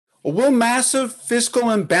Will massive fiscal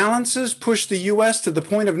imbalances push the U.S. to the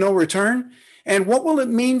point of no return? And what will it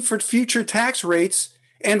mean for future tax rates?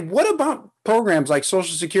 And what about programs like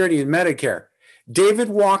Social Security and Medicare? David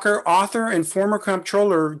Walker, author and former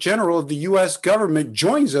Comptroller General of the U.S. government,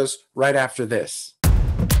 joins us right after this.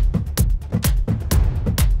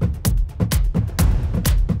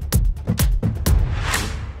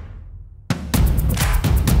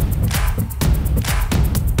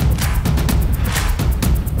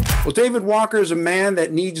 Well, David Walker is a man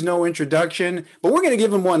that needs no introduction, but we're going to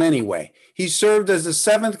give him one anyway. He served as the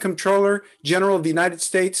 7th Comptroller General of the United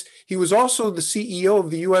States. He was also the CEO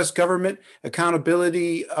of the U.S. Government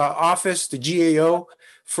Accountability Office, the GAO,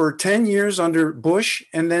 for 10 years under Bush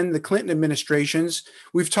and then the Clinton administrations.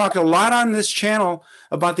 We've talked a lot on this channel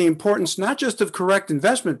about the importance not just of correct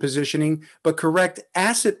investment positioning, but correct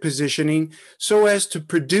asset positioning so as to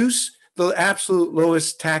produce the absolute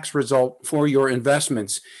lowest tax result for your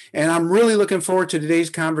investments. And I'm really looking forward to today's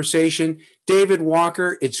conversation. David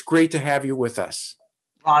Walker, it's great to have you with us.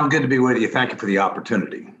 Ron, good to be with you. Thank you for the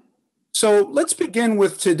opportunity. So let's begin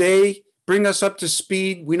with today. Bring us up to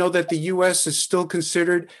speed. We know that the U.S. is still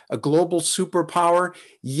considered a global superpower.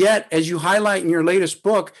 Yet, as you highlight in your latest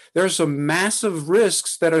book, there are some massive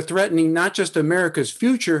risks that are threatening not just America's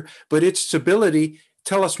future, but its stability.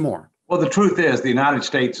 Tell us more. Well, the truth is the United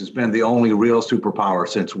States has been the only real superpower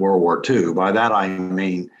since World War II. By that, I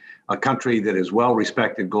mean a country that is well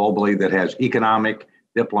respected globally, that has economic,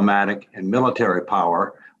 diplomatic, and military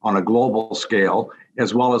power on a global scale,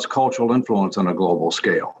 as well as cultural influence on a global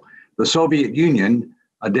scale. The Soviet Union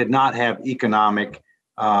did not have economic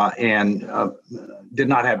did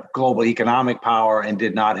not have global economic power and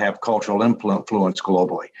did not have cultural influence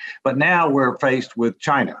globally. But now we're faced with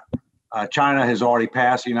China. China has already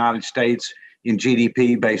passed the United States in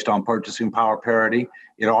GDP based on purchasing power parity.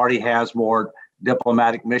 It already has more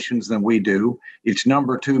diplomatic missions than we do. It's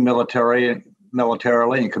number 2 militarily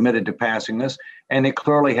and committed to passing us. And it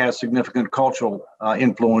clearly has significant cultural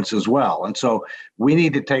influence as well. And so we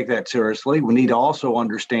need to take that seriously. We need to also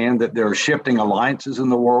understand that there are shifting alliances in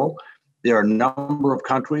the world. There are a number of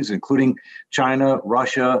countries, including China,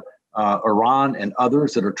 Russia, Iran, and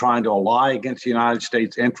others that are trying to ally against the United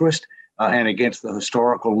States' interest and against the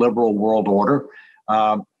historical liberal world order.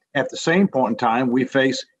 At the same point in time, we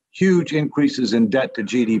face huge increases in debt to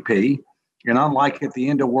GDP. And unlike at the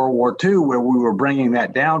end of World War II, where we were bringing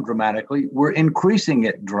that down dramatically, we're increasing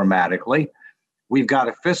it dramatically. We've got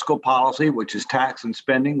a fiscal policy, which is tax and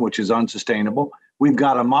spending, which is unsustainable. We've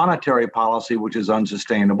got a monetary policy, which is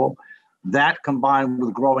unsustainable. That combined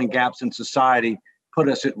with growing gaps in society put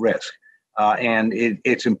us at risk. And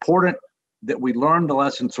it's important that we learn the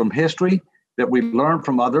lessons from history, that we learn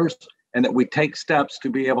from others, and that we take steps to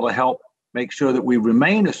be able to help make sure that we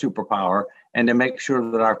remain a superpower and to make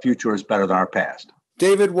sure that our future is better than our past.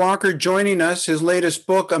 David Walker joining us, his latest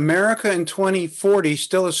book, America in 2040,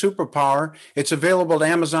 Still a Superpower. It's available at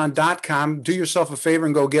Amazon.com. Do yourself a favor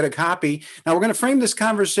and go get a copy. Now, we're going to frame this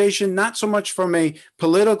conversation not so much from a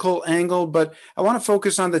political angle, but I want to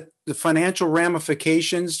focus on the financial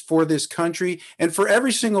ramifications for this country and for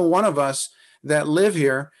every single one of us that live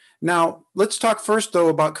here. Now, let's talk first, though,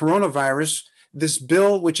 about coronavirus. This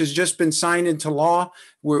bill, which has just been signed into law,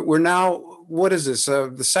 we're now, what is this,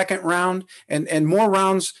 the second round, and more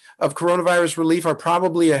rounds of coronavirus relief are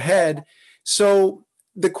probably ahead. So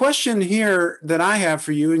the question here that I have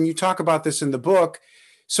for you, and you talk about this in the book,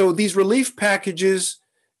 so these relief packages,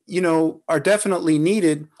 are definitely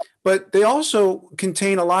needed, but they also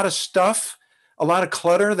contain a lot of stuff, a lot of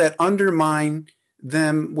clutter that undermine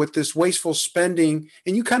them with this wasteful spending.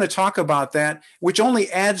 And you kind of talk about that, which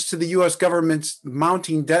only adds to the U.S. government's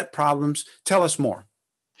mounting debt problems. Tell us more.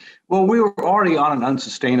 Well, we were already on an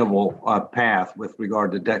unsustainable path with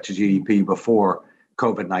regard to debt to GDP before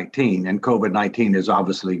COVID-19, and COVID-19 has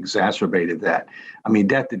obviously exacerbated that. I mean,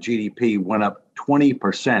 debt to GDP went up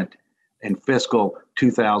 20% in fiscal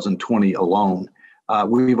 2020 alone.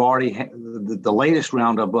 We've already, the latest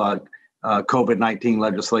round of COVID-19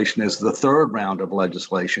 legislation is the third round of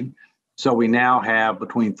legislation. So we now have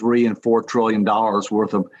between $3 and $4 trillion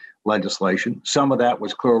worth of legislation. Some of that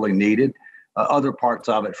was clearly needed. Other parts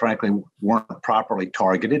of it, frankly, weren't properly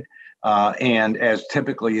targeted. And as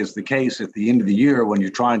typically is the case at the end of the year, when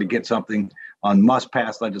you're trying to get something on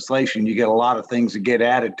must-pass legislation, you get a lot of things that get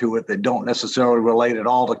added to it that don't necessarily relate at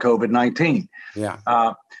all to COVID-19.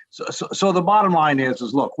 Yeah. So the bottom line is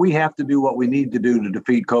look, we have to do what we need to do to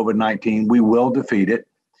defeat COVID-19. We will defeat it,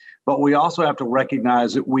 but we also have to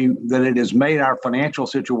recognize that it has made our financial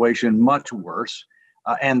situation much worse,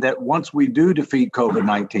 and that once we do defeat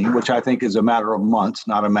COVID-19, which I think is a matter of months,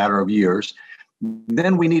 not a matter of years,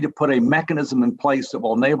 then we need to put a mechanism in place that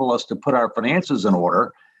will enable us to put our finances in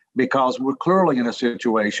order, because we're clearly in a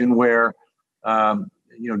situation where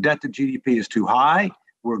debt to GDP is too high.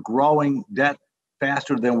 We're growing debt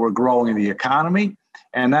faster than we're growing the economy,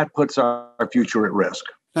 and that puts our future at risk.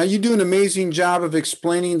 Now, you do an amazing job of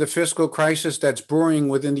explaining the fiscal crisis that's brewing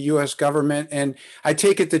within the U.S. government. And I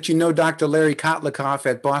take it that you know Dr. Larry Kotlikoff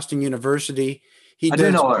at Boston University. I do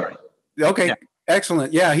know Larry. Okay, yeah.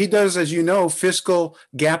 Excellent. Yeah, he does, as you know, fiscal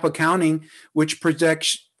gap accounting, which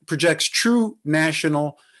projects true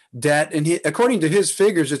national debt. And according to his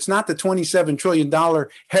figures, it's not the $27 trillion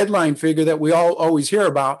headline figure that we all always hear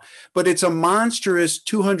about, but it's a monstrous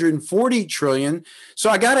 $240 trillion. So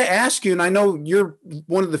I got to ask you, and I know you're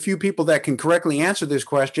one of the few people that can correctly answer this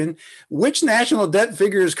question, which national debt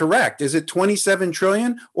figure is correct? Is it 27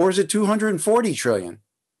 trillion or is it 240 trillion?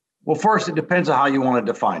 Well, first, it depends on how you want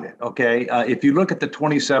to define it. Okay. If you look at the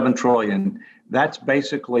 27 trillion, that's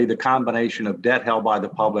basically the combination of debt held by the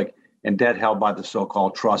public and debt held by the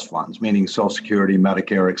so-called trust funds, meaning Social Security,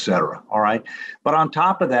 Medicare, et cetera. All right. But on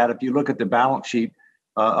top of that, if you look at the balance sheet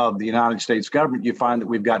of the United States government, you find that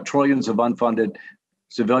we've got trillions of unfunded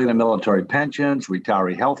civilian and military pensions,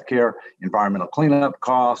 retiree health care, environmental cleanup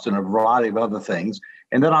costs, and a variety of other things.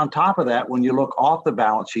 And then on top of that, when you look off the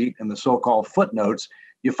balance sheet and the so-called footnotes,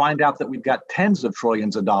 you find out that we've got tens of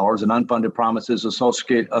trillions of dollars in unfunded promises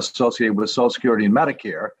associated with Social Security and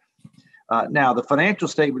Medicare. Now, the financial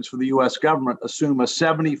statements for the U.S. government assume a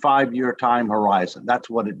 75-year time horizon. That's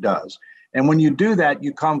what it does. And when you do that,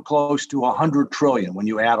 you come close to 100 trillion when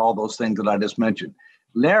you add all those things that I just mentioned.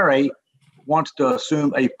 Larry wants to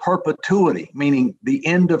assume a perpetuity, meaning the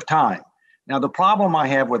end of time. Now, the problem I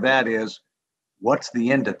have with that is, what's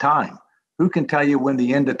the end of time? Who can tell you when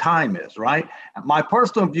the end of time is, right? My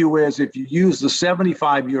personal view is if you use the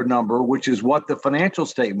 75-year number, which is what the financial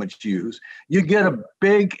statements use, you get a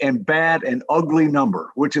big and bad and ugly number,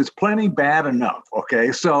 which is plenty bad enough,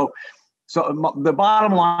 okay? So the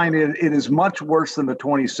bottom line is it is much worse than the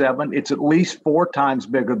 27. It's at least 4 times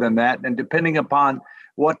bigger than that. And depending upon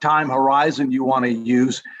what time horizon you want to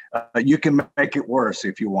use, you can make it worse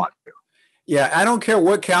if you want to. Yeah, I don't care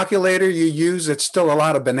what calculator you use, it's still a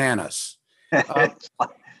lot of bananas.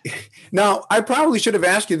 Now, I probably should have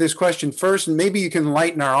asked you this question first, and maybe you can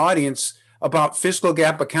enlighten our audience about fiscal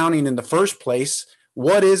gap accounting in the first place.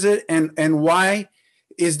 What is it, and why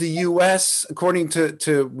is the U.S., according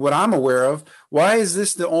to what I'm aware of, why is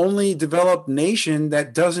this the only developed nation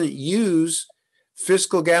that doesn't use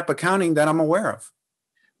fiscal gap accounting that I'm aware of?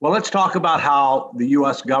 Well, let's talk about how the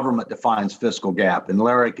U.S. government defines fiscal gap, and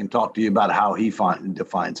Larry can talk to you about how he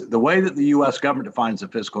defines it. The way that the U.S. government defines the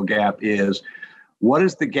fiscal gap is, what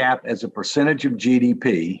is the gap as a percentage of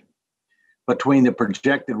GDP between the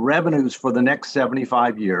projected revenues for the next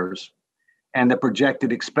 75 years and the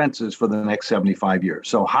projected expenses for the next 75 years?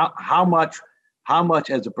 So how much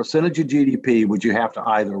as a percentage of GDP would you have to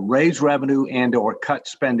either raise revenue and or cut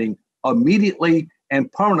spending immediately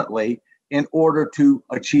and permanently in order to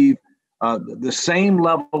achieve the same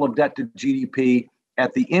level of debt to GDP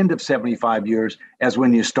at the end of 75 years as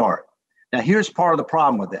when you start? Now, here's part of the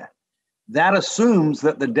problem with that. That assumes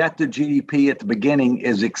that the debt to GDP at the beginning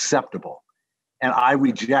is acceptable. And I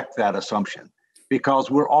reject that assumption, because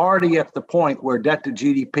we're already at the point where debt to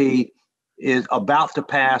GDP is about to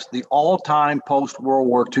pass the all-time post-World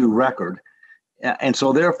War II record. And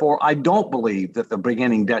so therefore, I don't believe that the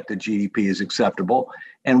beginning debt to GDP is acceptable.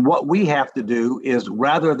 And what we have to do is,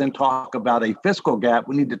 rather than talk about a fiscal gap,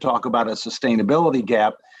 we need to talk about a sustainability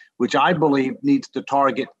gap, which I believe needs to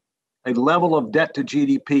target a level of debt to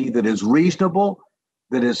GDP that is reasonable,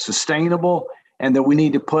 that is sustainable, and that we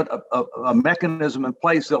need to put a mechanism in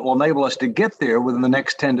place that will enable us to get there within the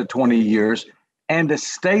next 10 to 20 years and to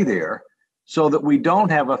stay there so that we don't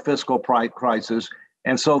have a fiscal crisis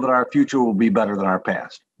and so that our future will be better than our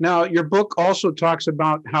past. Now, your book also talks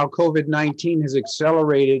about how COVID-19 has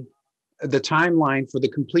accelerated the timeline for the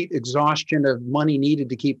complete exhaustion of money needed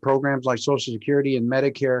to keep programs like Social Security and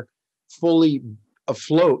Medicare fully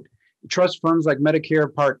afloat. Trust funds like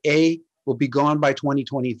Medicare Part A will be gone by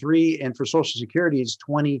 2023, and for Social Security, it's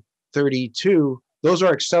 2032. Those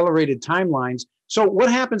are accelerated timelines. So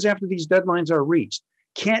what happens after these deadlines are reached?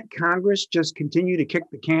 Can't Congress just continue to kick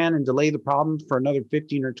the can and delay the problem for another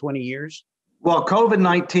 15 or 20 years? Well,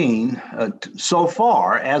 COVID-19, so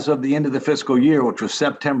far, as of the end of the fiscal year, which was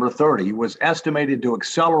September 30, was estimated to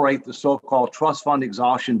accelerate the so-called trust fund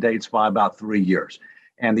exhaustion dates by about 3 years.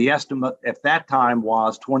 And the estimate at that time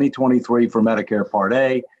was 2023 for Medicare Part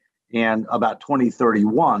A and about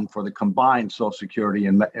 2031 for the combined Social Security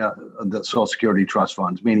and the Social Security trust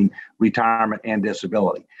funds, meaning retirement and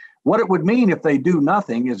disability. What it would mean if they do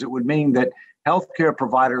nothing is it would mean that healthcare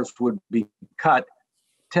providers would be cut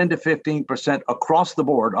 10 to 15% across the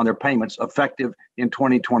board on their payments effective in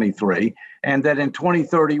 2023, and that in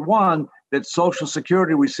 2031, that Social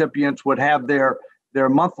Security recipients would have their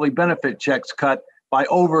monthly benefit checks cut by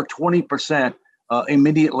over 20%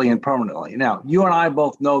 immediately and permanently. Now, you and I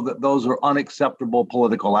both know that those are unacceptable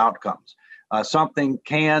political outcomes. Something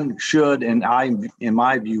can, should, and in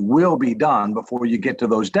my view, will be done before you get to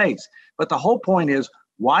those dates. But the whole point is,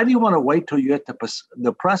 why do you want to wait till you get to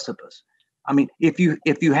the precipice? I mean, if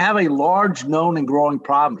you have a large, known, and growing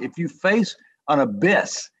problem, if you face an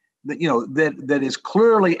abyss that is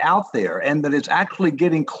clearly out there and that is actually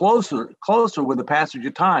getting closer with the passage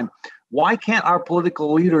of time, why can't our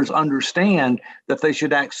political leaders understand that they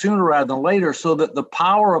should act sooner rather than later, so that the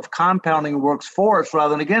power of compounding works for us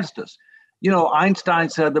rather than against us? Einstein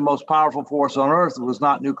said the most powerful force on earth was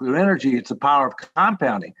not nuclear energy, it's the power of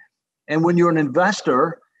compounding. And when you're an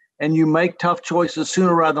investor and you make tough choices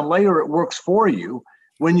sooner rather than later, it works for you.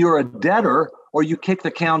 When you're a debtor or you kick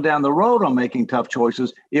the can down the road on making tough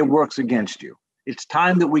choices, it works against you. It's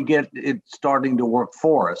time that we get it starting to work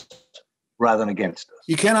for us rather than against us.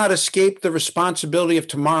 You cannot escape the responsibility of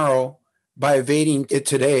tomorrow by evading it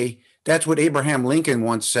today. That's what Abraham Lincoln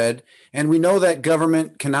once said. And we know that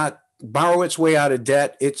government cannot borrow its way out of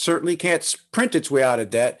debt. It certainly can't print its way out of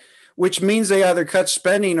debt, which means they either cut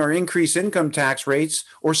spending or increase income tax rates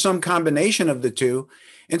or some combination of the two.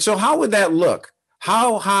 And so how would that look?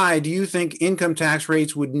 How high do you think income tax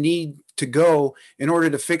rates would need to go in order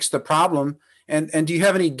to fix the problem? And do you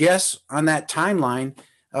have any guess on that timeline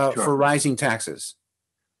for rising taxes?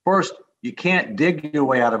 First, you can't dig your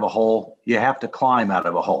way out of a hole. You have to climb out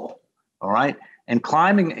of a hole. All right. And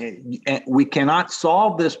climbing, we cannot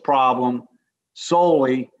solve this problem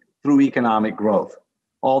solely through economic growth,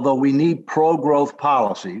 although we need pro-growth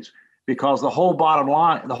policies, because the whole bottom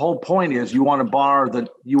line, the whole point is you want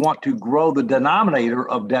to grow the denominator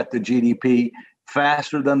of debt to GDP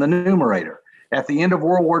faster than the numerator. At the end of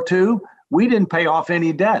World War II, we didn't pay off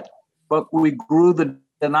any debt, but we grew the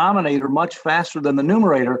denominator much faster than the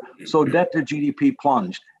numerator, so debt to GDP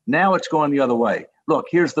plunged. Now it's going the other way. Look,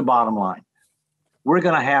 here's the bottom line. We're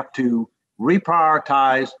going to have to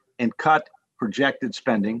reprioritize and cut projected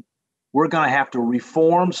spending. We're going to have to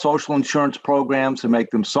reform social insurance programs to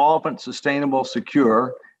make them solvent, sustainable,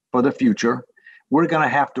 secure for the future. We're going to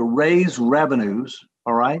have to raise revenues,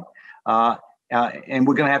 all right? And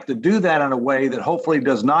we're going to have to do that in a way that hopefully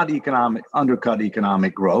does not undercut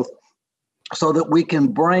economic growth, so that we can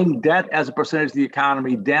bring debt as a percentage of the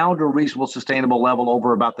economy down to a reasonable, sustainable level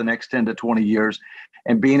over about the next 10 to 20 years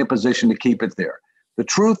and be in a position to keep it there. The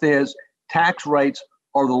truth is, tax rates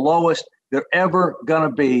are the lowest they're ever going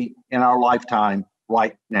to be in our lifetime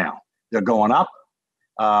right now. They're going up.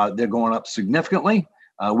 They're going up significantly.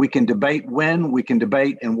 We can debate when, we can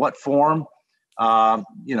debate in what form, but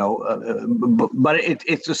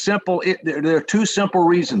it's a simple, there are two simple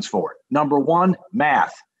reasons for it. Number one,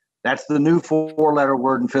 math. That's the new four-letter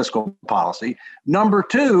word in fiscal policy. Number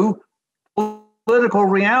two, political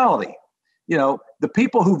reality. The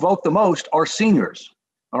people who vote the most are seniors,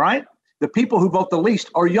 all right? The people who vote the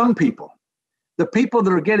least are young people. The people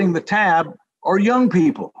that are getting the tab are young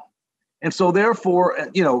people. And so therefore,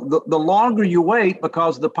 the longer you wait,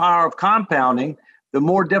 because of the power of compounding, the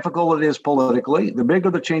more difficult it is politically, the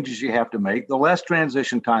bigger the changes you have to make, the less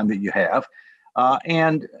transition time that you have.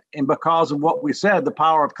 And because of what we said, the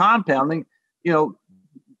power of compounding, the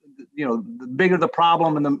bigger the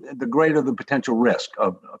problem and the greater the potential risk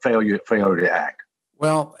of failure to act.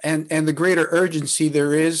 Well, and the greater urgency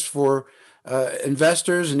there is for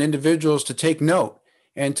investors and individuals to take note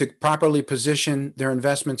and to properly position their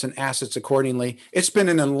investments and assets accordingly. It's been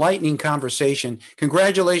an enlightening conversation.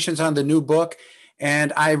 Congratulations on the new book,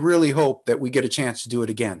 and I really hope that we get a chance to do it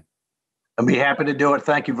again. I'd be happy to do it.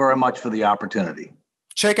 Thank you very much for the opportunity.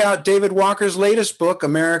 Check out David Walker's latest book,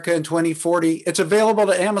 America in 2040. It's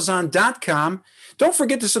available at Amazon.com. Don't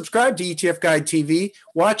forget to subscribe to ETF Guide TV.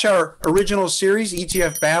 Watch our original series,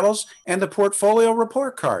 ETF Battles, and the Portfolio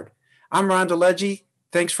Report Card. I'm Ron DeLegge.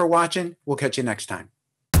 Thanks for watching. We'll catch you next time.